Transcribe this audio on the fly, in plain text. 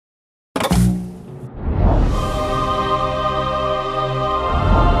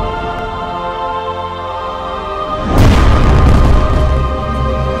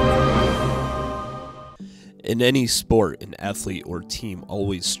In any sport, an athlete or team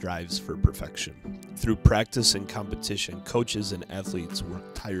always strives for perfection. Through practice and competition, coaches and athletes work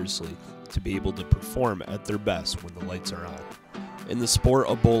tirelessly to be able to perform at their best when the lights are on. In the sport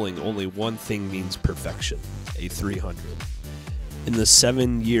of bowling, only one thing means perfection: a 300. In the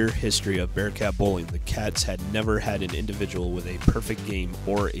 7-year history of Bearcat bowling, the Cats had never had an individual with a perfect game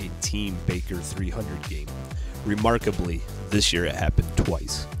or a team Baker 300 game. Remarkably, this year it happened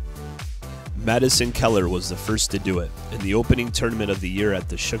twice. Madison Keller was the first to do it. In the opening tournament of the year at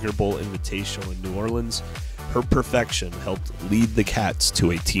the Sugar Bowl Invitational in New Orleans, her perfection helped lead the Cats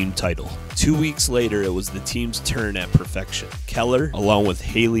to a team title. 2 weeks later, it was the team's turn at perfection. Keller, along with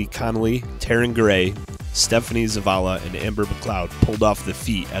Haley Connolly, Taryn Gray, Stephanie Zavala, and Amber McLeod, pulled off the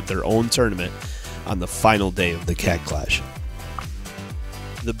feat at their own tournament on the final day of the Cat Clash.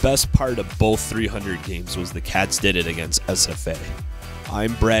 The best part of both 300 games was the Cats did it against SFA.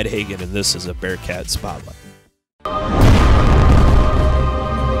 I'm Brad Hagan, and this is a Bearcat Spotlight.